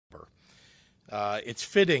It's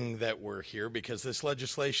fitting that we're here because this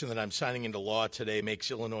legislation that I'm signing into law today makes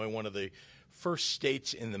Illinois one of the first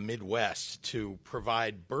states in the Midwest to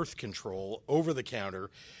provide birth control over the counter,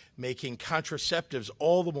 making contraceptives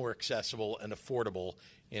all the more accessible and affordable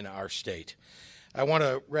in our state. I want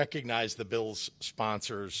to recognize the bill's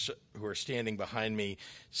sponsors who are standing behind me,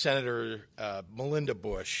 Senator Melinda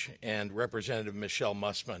Bush and Representative Michelle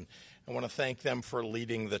Mussman. I want to thank them for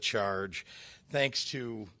leading the charge. Thanks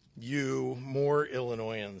to you, more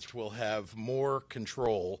Illinoisans will have more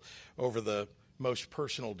control over the most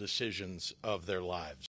personal decisions of their lives.